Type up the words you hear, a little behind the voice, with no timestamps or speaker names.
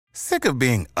Sick of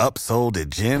being upsold at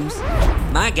gyms?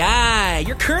 My guy,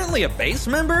 you're currently a base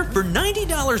member? For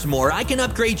 $90 more, I can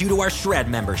upgrade you to our Shred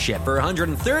membership. For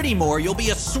 $130 more, you'll be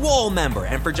a Swole member.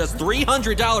 And for just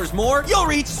 $300 more, you'll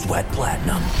reach Sweat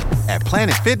Platinum. At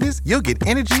Planet Fitness, you'll get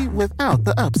energy without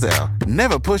the upsell.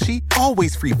 Never pushy,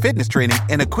 always free fitness training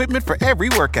and equipment for every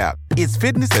workout. It's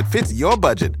fitness that fits your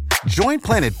budget. Join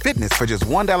Planet Fitness for just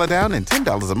 $1 down and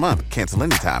 $10 a month. Cancel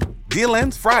anytime. Deal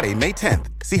ends Friday, May 10th.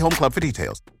 See Home Club for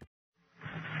details.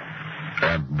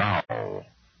 And now,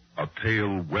 a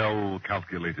tale well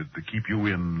calculated to keep you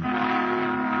in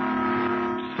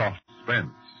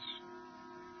suspense.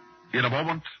 In a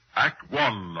moment, Act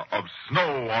One of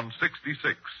Snow on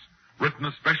 66, written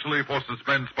especially for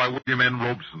suspense by William N.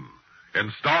 Robeson,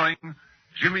 and starring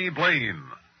Jimmy Blaine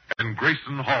and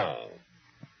Grayson Hall.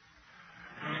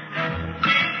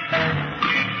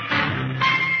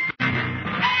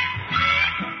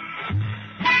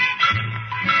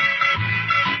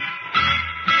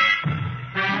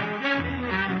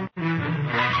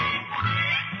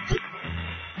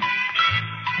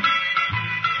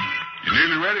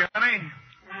 Ready, honey?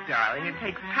 Darling, it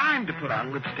takes time to put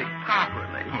on lipstick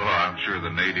properly. Well, I'm sure the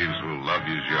natives will love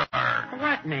you as you are.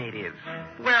 What natives?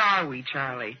 Where are we,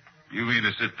 Charlie? You mean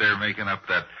to sit there making up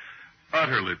that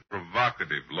utterly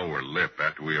provocative lower lip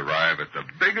after we arrive at the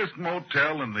biggest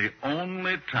motel in the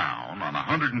only town on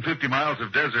 150 miles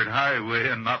of desert highway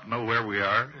and not know where we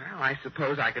are? Well, I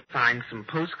suppose I could find some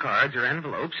postcards or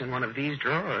envelopes in one of these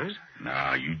drawers.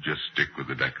 No, you just stick with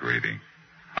the decorating.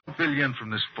 I'll fill you in from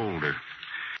this folder.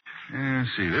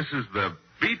 See, this is the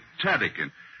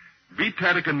Beat-Tadican.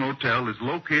 Beat-Tadican Motel is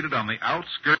located on the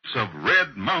outskirts of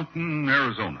Red Mountain,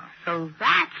 Arizona. So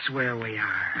that's where we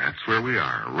are. That's where we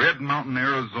are. Red Mountain,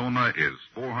 Arizona is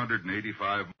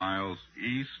 485 miles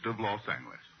east of Los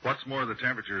Angeles. What's more, the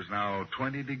temperature is now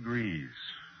 20 degrees.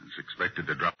 It's expected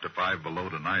to drop to 5 below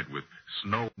tonight with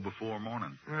snow before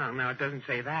morning. Well, no, it doesn't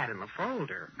say that in the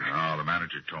folder. No, the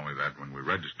manager told me that when we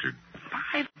registered.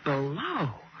 5 below?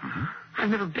 Mm-hmm. I've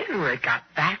never been where it got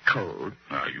that cold.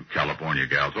 You California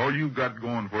gals, all you got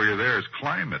going for you there is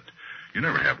climate. You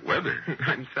never have weather.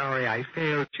 I'm sorry I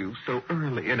failed you so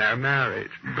early in our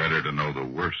marriage. Better to know the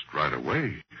worst right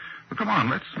away. Well, come on,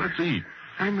 let's eat.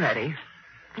 I'm ready.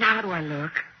 Now, how do I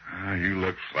look? You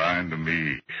look fine to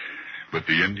me. But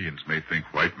the Indians may think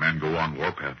white men go on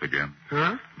warpath again.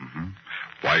 Huh? Mm-hmm.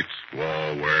 White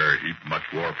squaw wear heap much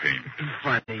war paint.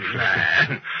 Funny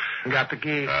man. Got the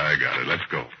key? I got it. Let's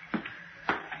go.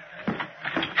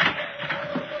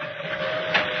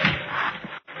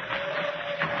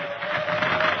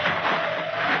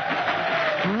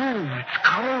 It's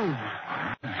cold.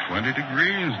 20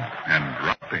 degrees and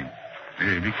dropping.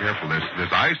 Hey, be careful.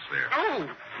 There's ice there. Oh.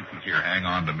 Here, hang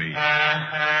on to me.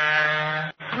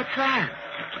 What's that?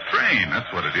 It's a train.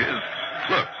 That's what it is.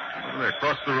 Look, over there,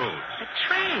 across the road. A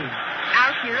train?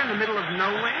 Out here in the middle of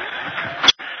nowhere?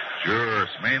 Sure.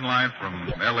 It's main line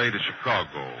from L.A. to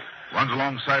Chicago. Runs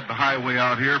alongside the highway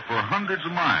out here for hundreds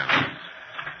of miles.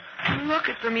 Look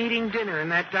at them eating dinner in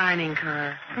that dining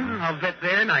car. I'll bet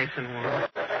they're nice and warm.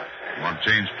 Want to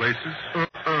change places?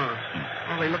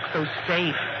 Well, they look so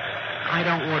safe. I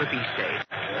don't want to be safe.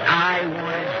 I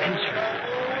want adventure.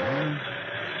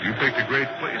 You picked a great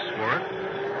place for it.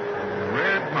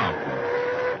 Red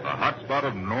Mountain, the hot spot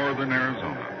of northern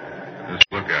Arizona.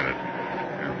 Just look at it.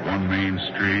 There's one main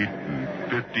street and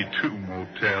 52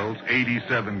 motels,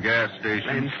 87 gas stations.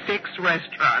 And 6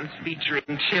 restaurants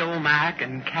featuring chill mac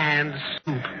and canned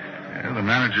soup. Yeah, the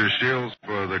manager shills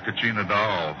for the Kachina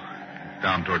Doll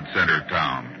down toward the center of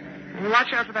town.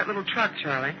 Watch out for that little truck,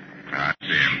 Charlie. I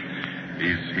see him.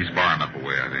 He's far enough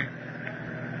away, I think.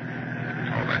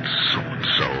 Oh, that's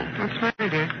so-and-so. What's the matter,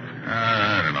 dear?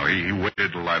 I don't know. He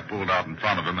waited till I pulled out in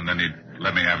front of him, and then he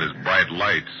let me have his bright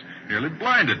lights. Nearly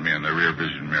blinded me in the rear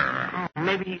vision mirror. Oh,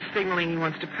 maybe he's signaling he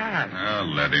wants to pass.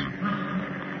 Let him.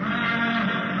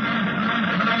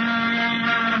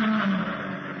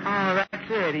 Oh, that's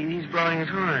it. He's blowing his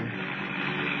horn.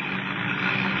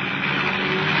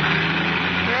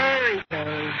 There he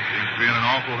goes. Seems to be in an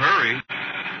awful hurry.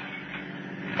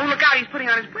 Oh, look out. He's putting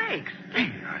on his brakes. Gee,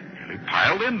 I nearly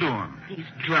piled into him. He's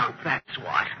drunk, that's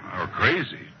what. Or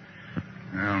crazy.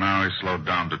 Well, now he's slowed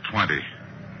down to 20.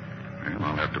 Well,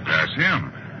 I'll have to pass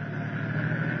him.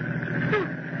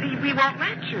 He won't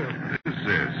let you. This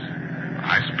is.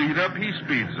 I speed up, he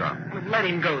speeds up. Well, let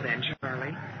him go then,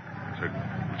 Charlie.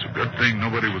 It's a good thing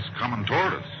nobody was coming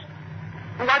toward us.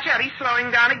 Well, watch out. He's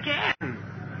slowing down again. 20.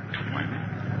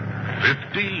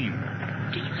 15.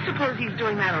 Do you suppose he's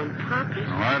doing that on purpose?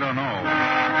 Oh, I don't know.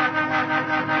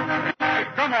 Hey,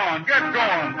 come on, get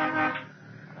going.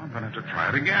 I'm going to have to try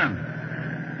it again.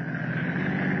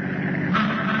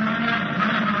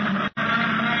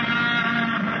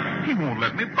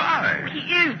 me by. He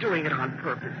is doing it on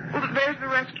purpose. Well, there's the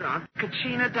restaurant,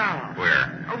 Kachina Dal.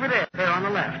 Where? Over there on the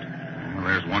left. Well,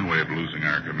 there's one way of losing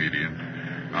our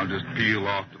comedian. I'll just peel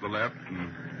off to the left and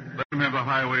let him have the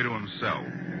highway to himself.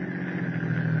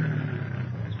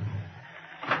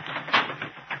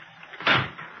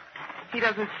 He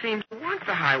doesn't seem to want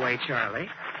the highway, Charlie.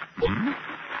 Hmm?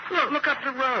 Look up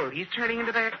the road. He's turning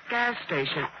into that gas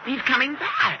station. He's coming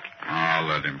back. I'll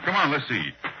let him. Come on, let's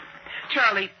eat.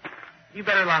 Charlie, you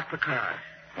better lock the car.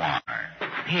 Why?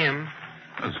 Him.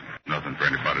 There's nothing for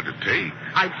anybody to take.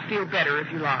 I'd feel better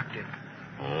if you locked it.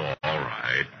 Oh, all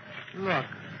right.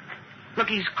 Look,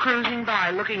 he's cruising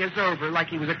by, looking us over like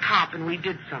he was a cop and we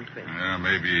did something. Yeah,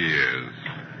 maybe he is.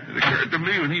 It occurred to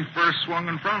me when he first swung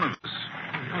in front of us.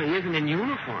 Oh, he isn't in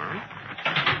uniform.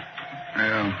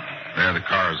 Yeah, the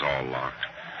car's all locked.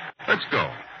 Let's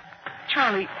go.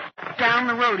 Charlie, down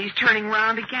the road, he's turning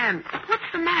around again. What's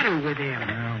the matter with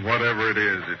him? Well, whatever it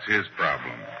is, it's his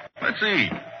problem. Let's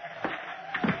eat.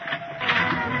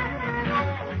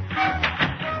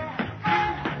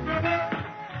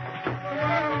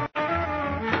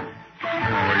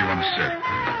 Where do you want to sit?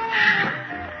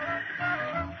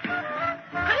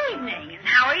 Good evening. And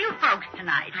how are you folks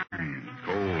tonight?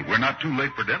 Cold. We're not too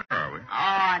late for dinner, are we?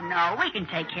 Oh, no, we can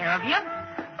take care of you.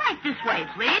 Right this way,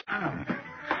 please. Oh,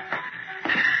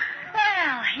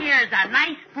 Well, here's a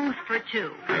nice booth for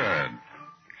two. good.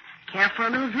 Care for a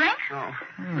little drink? Oh.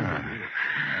 Yeah,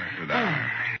 sit down.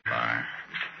 Bye.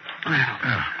 Well,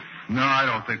 No, I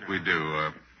don't think we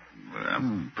do.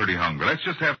 I'm pretty hungry. Let's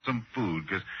just have some food,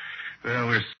 because,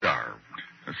 we're starved.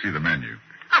 Let's see the menu.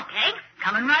 Okay,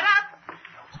 coming right up.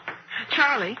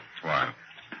 Charlie, What?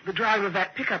 the driver of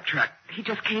that pickup truck, he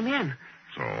just came in.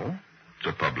 So? It's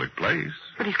a public place.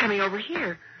 But he's coming over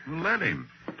here. Let him.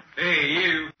 Hey,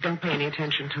 you. Don't pay any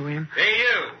attention to him. Hey,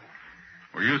 you.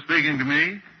 Were you speaking to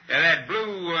me? Yeah, that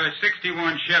blue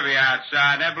 61 Chevy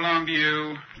outside, that belonged to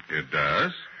you? It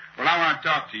does. Well, I want to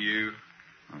talk to you.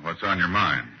 What's on your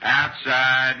mind?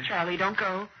 Outside. Charlie, don't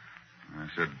go. I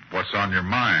said, what's on your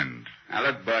mind? Now,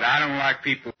 look, Bud, I don't like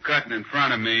people cutting in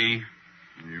front of me.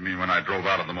 You mean when I drove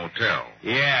out of the motel?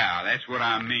 Yeah, that's what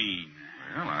I mean.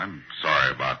 Well, I'm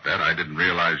sorry about that. I didn't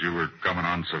realize you were coming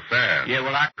on so fast. Yeah,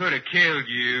 well, I could have killed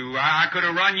you. I could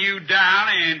have run you down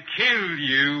and killed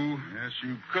you. Yes,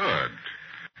 you could.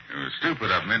 It was stupid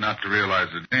of me not to realize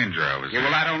the danger I was Yeah, in.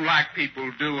 well, I don't like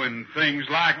people doing things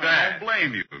like I that. don't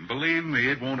blame you. And believe me,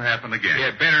 it won't happen again.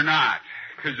 Yeah, better not.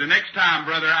 Because the next time,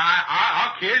 brother,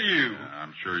 I'll kill you.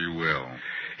 I'm sure you will.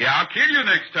 Yeah, I'll kill you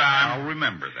next time. I'll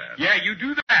remember that. Yeah, you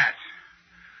do that.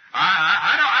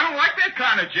 I don't like that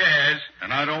kind of jazz.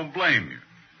 And I don't blame you.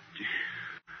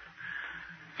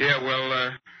 Yeah, well,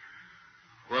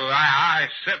 I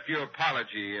accept your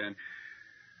apology, and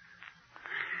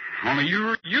only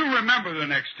you remember the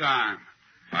next time.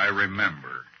 I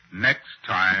remember. Next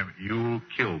time, you'll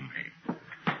kill me.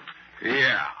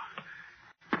 Yeah.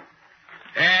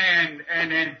 And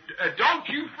don't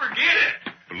you forget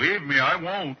it. Believe me, I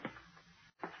won't.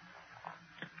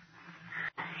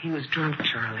 He was drunk,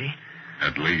 Charlie.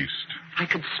 At least. I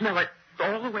could smell it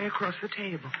all the way across the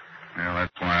table. Well,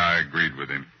 that's why I agreed with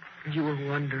him. You were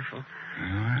wonderful.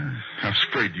 I was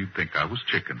afraid you'd think I was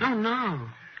chicken. Oh, no.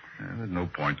 There's no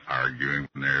point arguing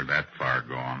when they're that far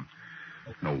gone.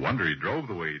 No wonder he drove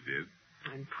the way he did.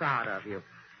 I'm proud of you.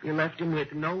 You left him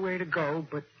with nowhere to go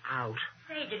but out.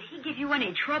 Say, did he give you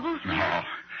any trouble, sir? No,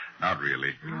 not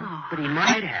really. Oh. But he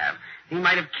might have. He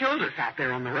might have killed us out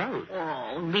there on the road.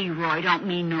 Oh, Leroy don't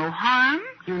mean no harm.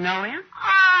 You know him?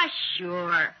 Ah,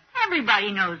 sure.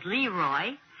 Everybody knows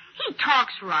Leroy. He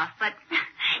talks rough, but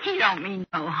he don't mean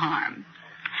no harm.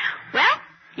 Well,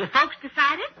 you folks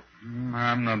decided?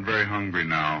 I'm not very hungry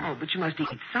now. Oh, but you must eat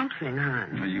something,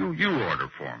 hon. You order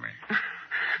for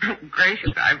me.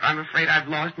 Gracious, I'm afraid I've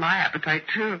lost my appetite,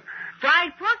 too.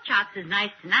 Fried pork chops is nice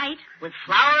tonight with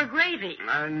flour gravy.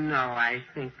 No, I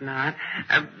think not.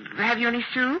 Have you any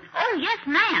soup? Oh, yes,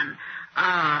 ma'am.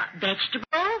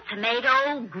 Vegetable,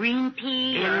 tomato, green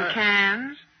pea. In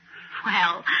cans?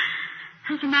 Well,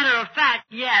 as a matter of fact,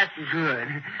 yes. Good.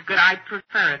 I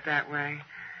prefer it that way.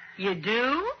 You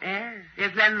do? Yes.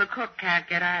 If then the cook can't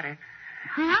get at it.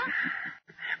 Huh?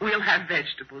 We'll have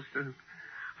vegetable soup.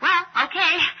 Well,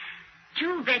 okay.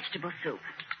 2 vegetable soup.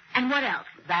 And what else?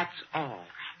 That's all.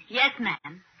 Yes,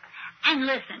 ma'am. And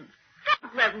listen,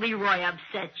 don't let Leroy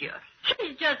upset you.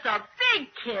 He's just a big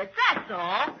kid, that's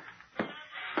all.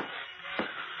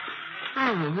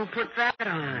 Oh, who put that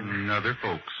on? Another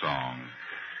folk song.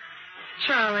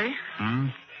 Charlie, Hmm?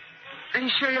 are you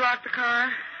sure you locked the car?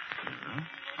 Yeah,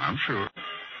 I'm sure.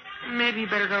 Maybe you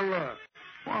better go look.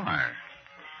 Why?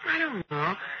 I don't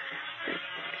know.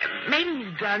 Maybe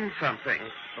he's done something.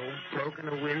 Oh, broken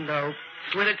a window,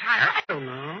 slid a tire. I don't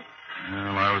know.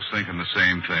 Well, I was thinking the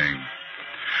same thing.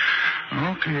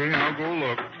 Okay, I'll go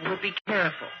look. Well, be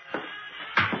careful.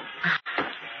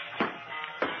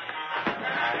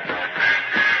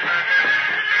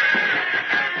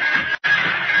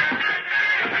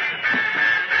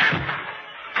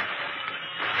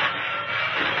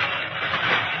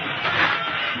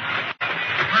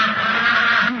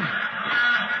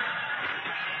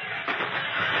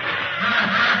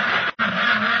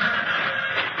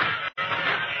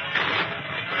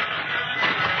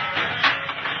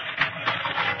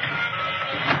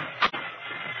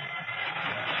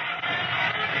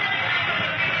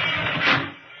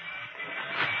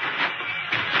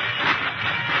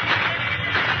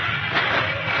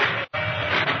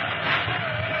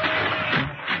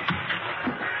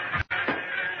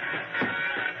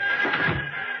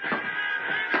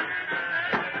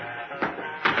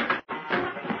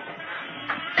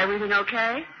 Everything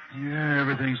okay? Yeah,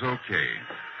 everything's okay.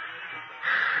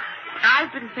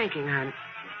 I've been thinking, hon.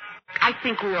 I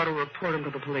think we ought to report him to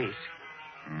the police.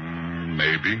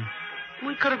 Maybe.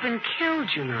 We could have been killed,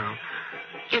 you know.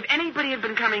 If anybody had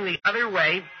been coming the other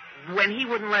way, when he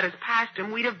wouldn't let us past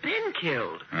him, we'd have been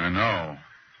killed. I know.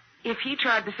 If he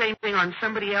tried the same thing on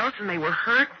somebody else and they were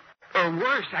hurt, or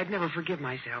worse, I'd never forgive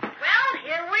myself. Well,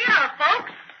 here we are,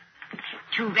 folks.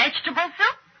 2 vegetable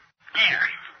soup. There.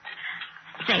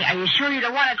 Say, are you sure you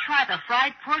don't want to try the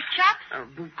fried pork chops?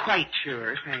 Quite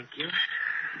sure, thank you.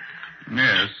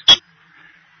 Miss,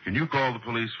 can you call the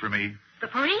police for me? The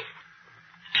police?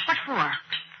 What for? I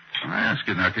ask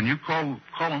you now, can you call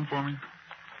them for me?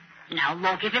 Now,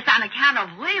 look, if it's on account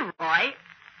of Leroy,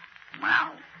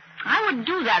 well, I wouldn't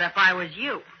do that if I was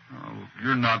you. Oh,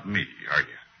 you're not me, are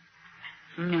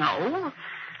you? No. Well,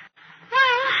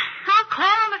 I'll call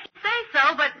him if you say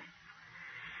so, but,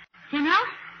 you know,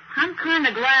 I'm kind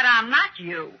of glad I'm not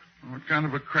you. What kind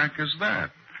of a crack is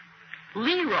that?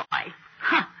 Leroy.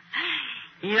 Huh.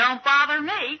 You don't bother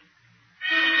me.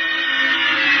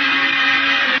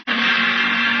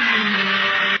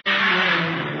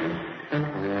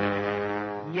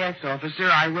 Yes, officer,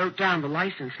 I wrote down the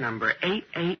license number,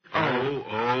 880.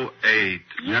 008.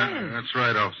 Yeah, that's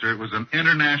right, officer. It was an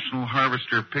International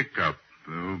Harvester pickup,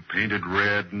 painted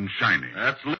red and shiny.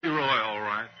 That's Leroy, all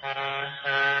right.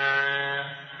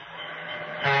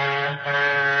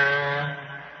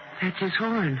 That's his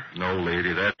horn. No,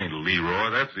 lady, that ain't Leroy.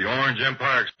 That's the Orange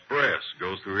Empire Express.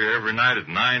 Goes through here every night at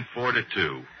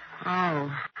 9:42.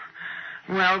 Oh.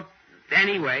 Well,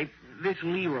 anyway, this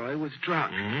Leroy was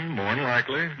drunk. More than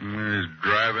likely. He's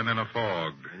driving in a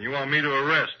fog. And you want me to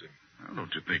arrest him? Well,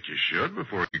 don't you think you should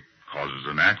before he causes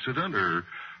an accident or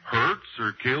hurts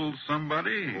or kills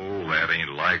somebody? Oh, that ain't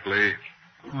likely.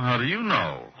 Well, how do you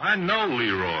know? I know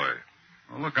Leroy.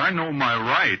 Well, look, I know my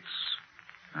rights.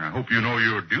 I hope you know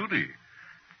your duty.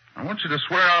 I want you to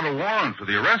swear out a warrant for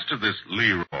the arrest of this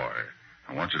Leroy.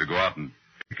 I want you to go out and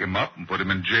pick him up and put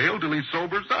him in jail till he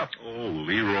sobers up. Oh,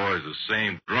 Leroy's the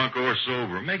same, drunk or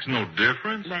sober. It makes no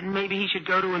difference. Then maybe he should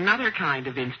go to another kind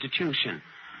of institution.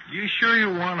 You sure you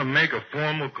want to make a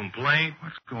formal complaint?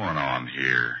 What's going on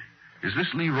here? Is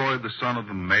this Leroy the son of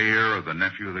the mayor or the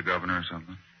nephew of the governor or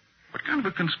something? What kind of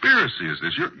a conspiracy is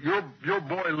this? Your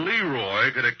boy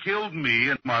Leroy could have killed me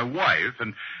and my wife,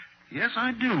 and yes,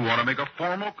 I do want to make a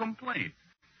formal complaint.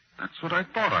 That's what I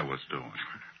thought I was doing.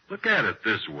 Look at it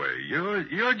this way.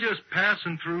 You're just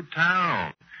passing through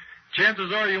town.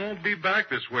 Chances are you won't be back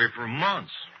this way for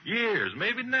months, years,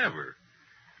 maybe never.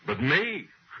 But me,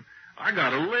 I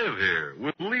gotta live here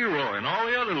with Leroy and all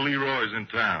the other Leroys in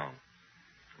town.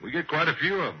 We get quite a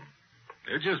few of them.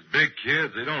 They're just big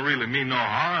kids. They don't really mean no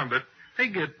harm, but they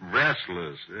get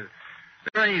restless.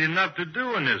 There ain't enough to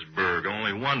do in this burg,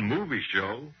 only one movie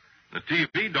show. The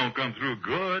TV don't come through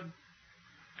good.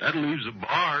 That leaves the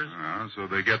bars. So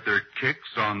they get their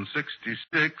kicks on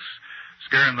 66,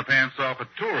 scaring the pants off of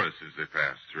tourists as they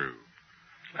pass through.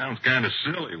 Sounds kind of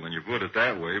silly when you put it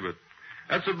that way, but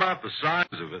that's about the size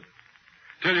of it.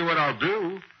 Tell you what I'll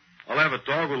do. I'll have a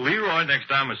talk with Leroy next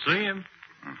time I see him.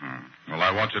 Well,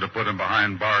 I want you to put him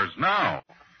behind bars now.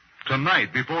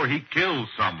 Tonight, before he kills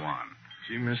someone.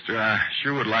 Gee, mister, I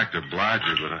sure would like to oblige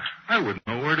you, but I wouldn't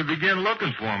know where to begin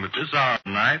looking for him at this hour of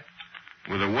night.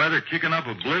 With the weather kicking up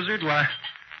a blizzard, why,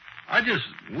 I just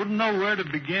wouldn't know where to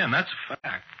begin. That's a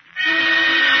fact.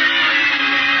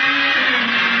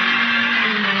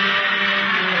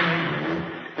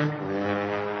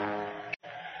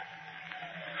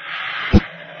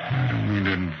 I don't mean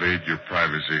to invade your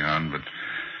privacy, hon, but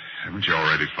haven't you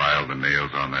already filed the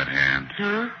nails on that hand?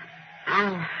 Huh?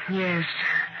 Oh, yes.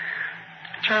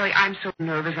 Charlie, I'm so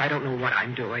nervous I don't know what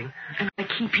I'm doing. And I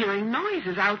keep hearing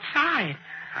noises outside.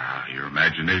 Your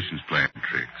imagination's playing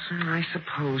tricks. I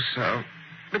suppose so.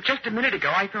 But just a minute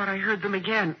ago, I thought I heard them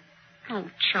again. Oh,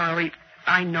 Charlie,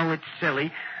 I know it's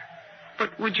silly.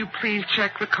 But would you please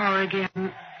check the car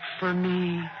again for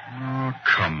me? Oh,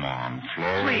 come on,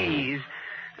 Flo. Please.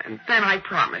 And then I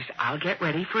promise I'll get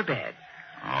ready for bed.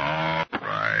 All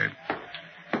right.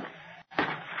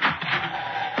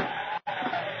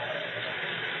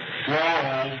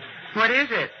 Flo. What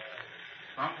is it?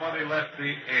 Somebody let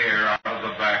the air out of the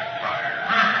back tire.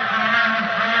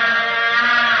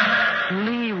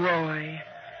 Leroy.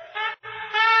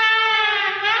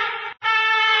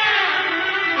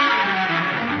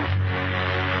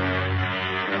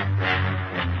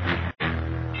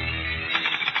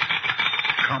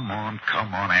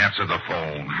 Come on, answer the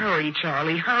phone. Hurry,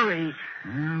 Charlie, hurry.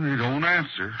 Well, they don't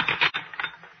answer.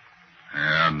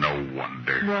 Yeah, no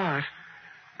wonder. What?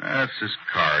 That's this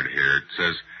card here. It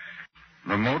says,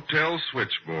 the motel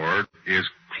switchboard is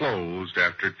closed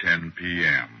after 10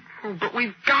 p.m. Oh, but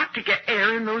we've got to get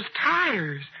air in those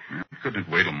tires. Well, couldn't it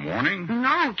wait till morning?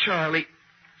 No, Charlie.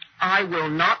 I will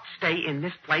not stay in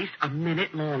this place a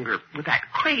minute longer with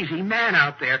that crazy man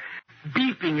out there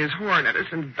beeping his horn at us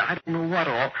and I don't know what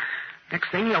all. Next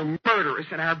thing, he'll murder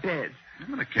us in our beds.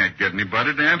 Well, I can't get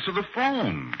anybody to answer the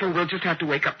phone. So we'll just have to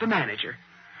wake up the manager.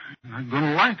 I'm going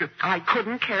to like it. I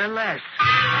couldn't care less.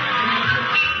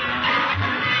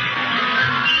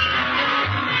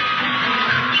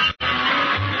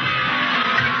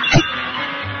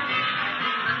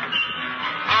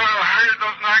 There's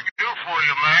nothing I can do for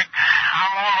you, Mac.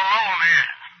 I'm all alone here.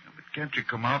 But can't you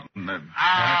come out and...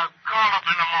 Call up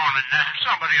in the morning.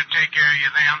 Somebody will take care of you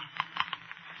then.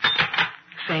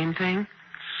 Same thing?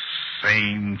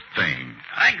 Same thing.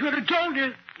 I could have told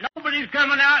you. Nobody's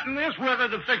coming out in this weather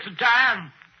to fix a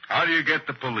tire. How do you get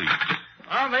the police?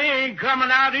 Well, they ain't coming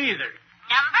out either.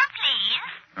 Number,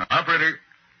 please. Operator,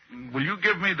 will you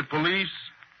give me the police?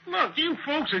 Look, you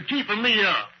folks are keeping me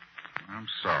up. I'm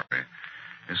sorry.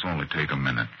 This'll only take a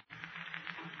minute.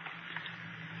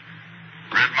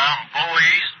 Red Mountain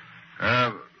Police?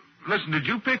 Listen, did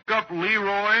you pick up Leroy?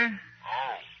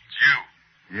 Oh, it's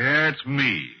you. Yeah, it's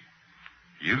me.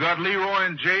 You got Leroy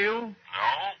in jail? No,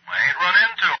 I ain't run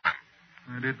into him.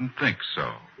 I didn't think so.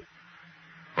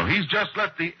 Well, he's just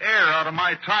let the air out of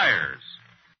my tires.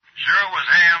 Sure it was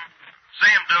him. See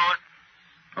him do it?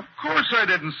 Of course I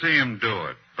didn't see him do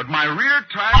it. But my rear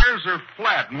tires are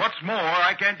flat, and what's more,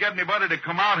 I can't get anybody to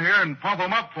come out here and pump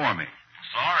them up for me.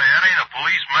 Sorry, that ain't a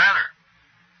police matter.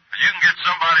 But you can get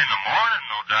somebody in the morning,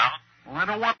 no doubt. Well, I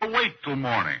don't want to wait till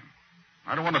morning.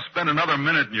 I don't want to spend another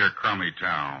minute in your crummy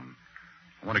town.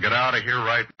 I want to get out of here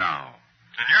right now.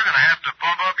 Then you're going to have to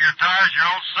pump up your tires your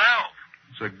own self.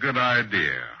 It's a good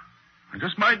idea. I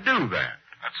just might do that.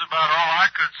 That's about all I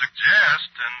could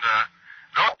suggest. And,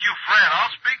 don't you fret.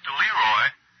 I'll speak to Leroy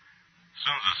as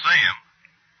soon as I see him.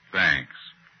 Thanks.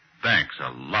 Thanks a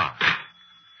lot.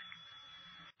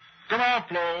 Come on,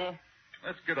 Flo.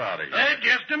 Let's get out of here.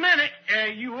 Just a minute.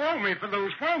 You owe me for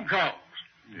those phone calls.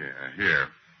 Yeah, here.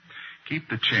 Keep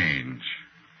the change.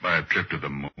 Buy a trip to the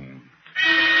moon.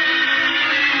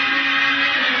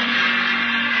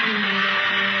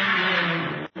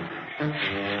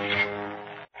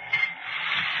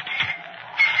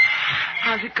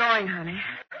 How's it going, honey?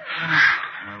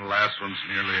 Well, the last one's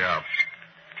nearly up.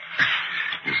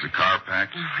 Is the car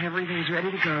packed? Oh, everything's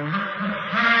ready to go.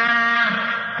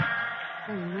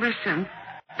 Oh, listen.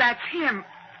 That's him.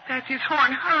 That's his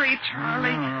horn. Hurry,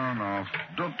 Charlie. No.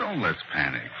 Don't let's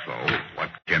panic, Flo. What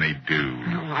can he do?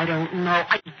 No, I don't know.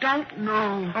 I don't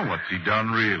know. Oh, what's he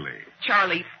done, really?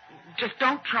 Charlie, just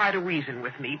don't try to reason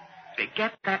with me.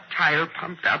 Get that tire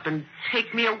pumped up and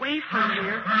take me away from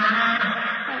here.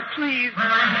 Oh, please.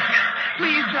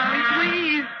 Please, Charlie,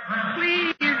 please.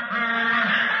 Please.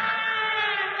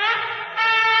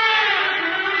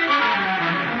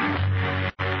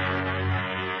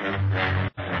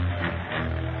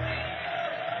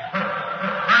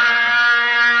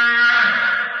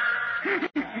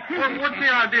 What's the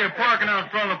idea of parking out in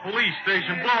front of the police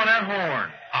station blowing that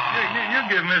horn? You're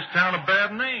giving this town a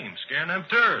bad name, scaring them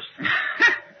tourists.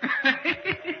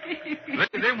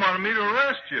 they wanted me to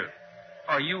arrest you.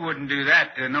 Oh, you wouldn't do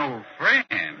that to no friend.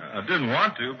 I didn't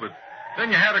want to, but then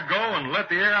you had to go and let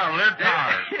the air out of their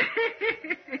tires.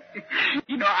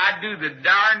 You know, I do the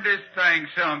darndest thing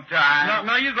sometimes.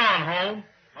 Now you're going home.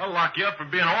 I'll lock you up for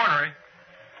being ornery.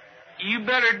 You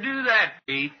better do that,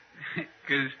 Pete,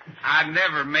 because I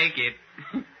never make it.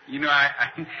 You know,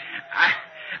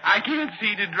 I can't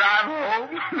see to drive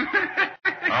home.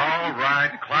 All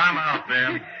right, climb out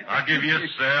then. I'll give you a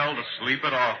cell to sleep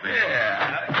it off in.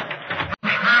 Yeah.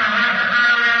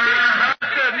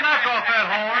 Knock off that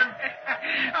horn.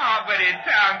 Oh, but it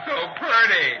sounds so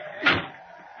pretty.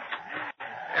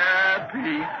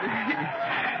 Pete,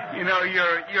 you know,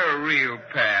 you're a real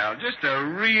pal. Just a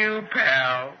real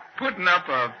pal. Putting up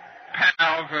a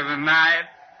pal for the night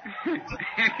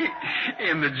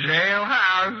in the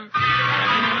jailhouse.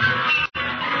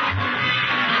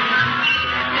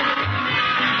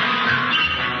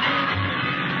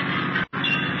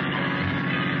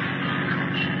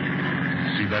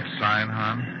 See that sign,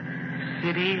 hon?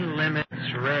 City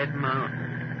limits Red Mountain.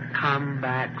 Come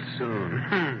back soon.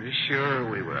 Sure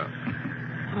we will.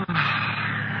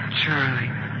 Charlie,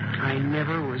 I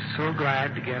never was so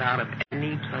glad to get out of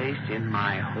any place in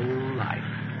my whole life.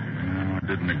 I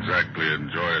didn't exactly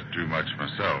enjoy it too much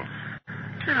myself.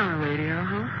 Turn on the radio,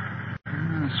 huh?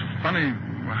 It's funny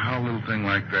how a little thing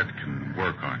like that can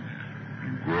work on you.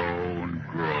 And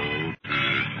grow to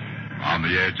on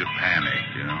the edge of panic,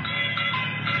 you know.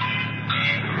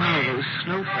 Oh, those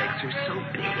snowflakes are so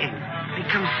big. They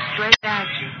come straight at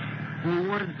you. You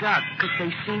want to duck because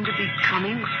they seem to be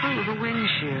coming through the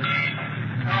windshield.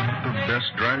 The best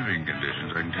driving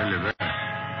conditions, I can tell you that.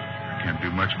 Can't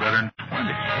do much better than 20. Oh,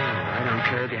 I don't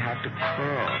care if you have to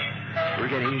crawl. We're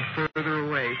getting further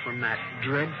away from that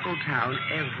dreadful town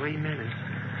every minute.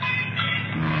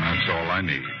 That's all I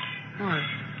need. What?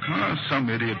 Well, some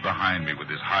idiot behind me with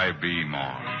his high beam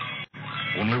on.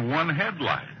 Only one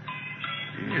headlight.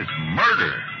 It's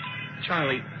murder.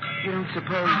 Charlie, you don't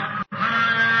suppose...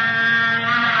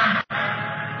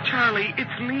 Charlie,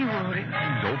 it's Leroy.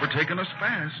 He's overtaken us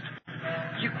fast.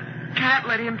 You can't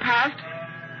let him past.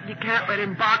 You can't let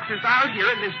him box us out here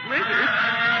in this blizzard.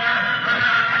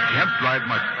 I can't drive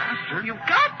much faster. You've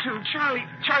got to, Charlie.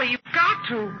 Charlie, you've got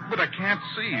to. But I can't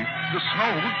see. The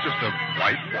snow's just a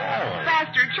white wall.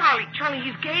 Faster, Charlie. Charlie,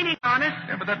 he's gaining on us.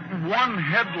 Yeah, but that one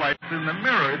headlight in the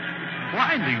mirror, it's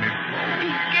blinding me.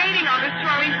 He's gaining on us,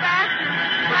 Charlie. Faster.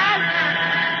 Faster.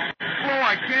 Oh,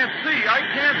 I can't see. I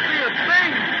can't see a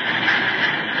thing.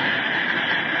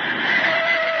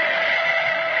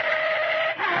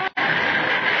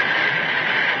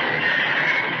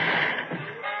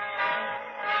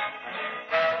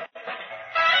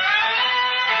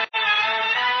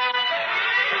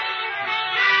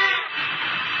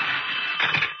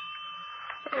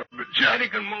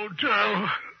 Janigan Motel.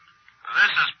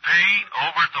 This is Pete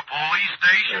over at the police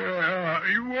station.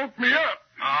 You woke me up.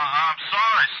 I'm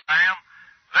sorry, Sam.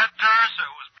 That tourist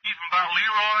that was beefing about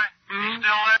Leroy, he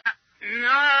still there?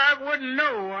 No, I wouldn't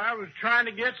know. I was trying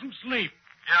to get some sleep.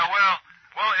 Yeah, well,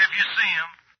 if you see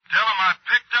him, tell him I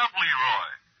picked up Leroy.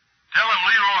 Tell him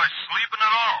Leroy's sleeping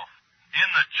it off in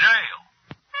the jail.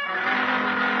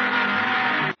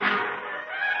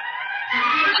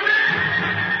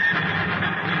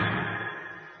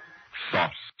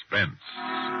 Suspense.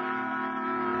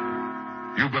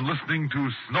 You've been listening to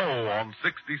Snow on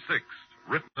 66,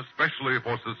 written especially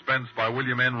for Suspense by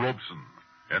William N. Robeson,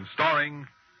 and starring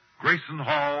Grayson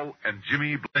Hall and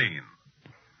Jimmy Blaine.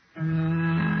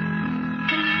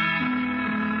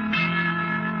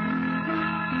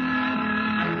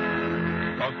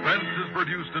 Suspense is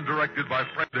produced and directed by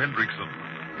Fred Hendrickson.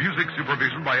 Music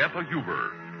supervision by Ethel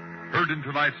Huber. Heard in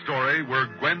tonight's story were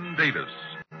Gwen Davis,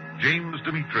 James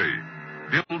Dimitri,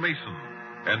 Bill Mason,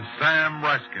 and Sam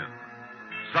Raskin.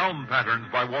 Sound patterns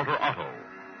by Walter Otto.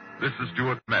 This is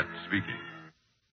Stuart Metz speaking.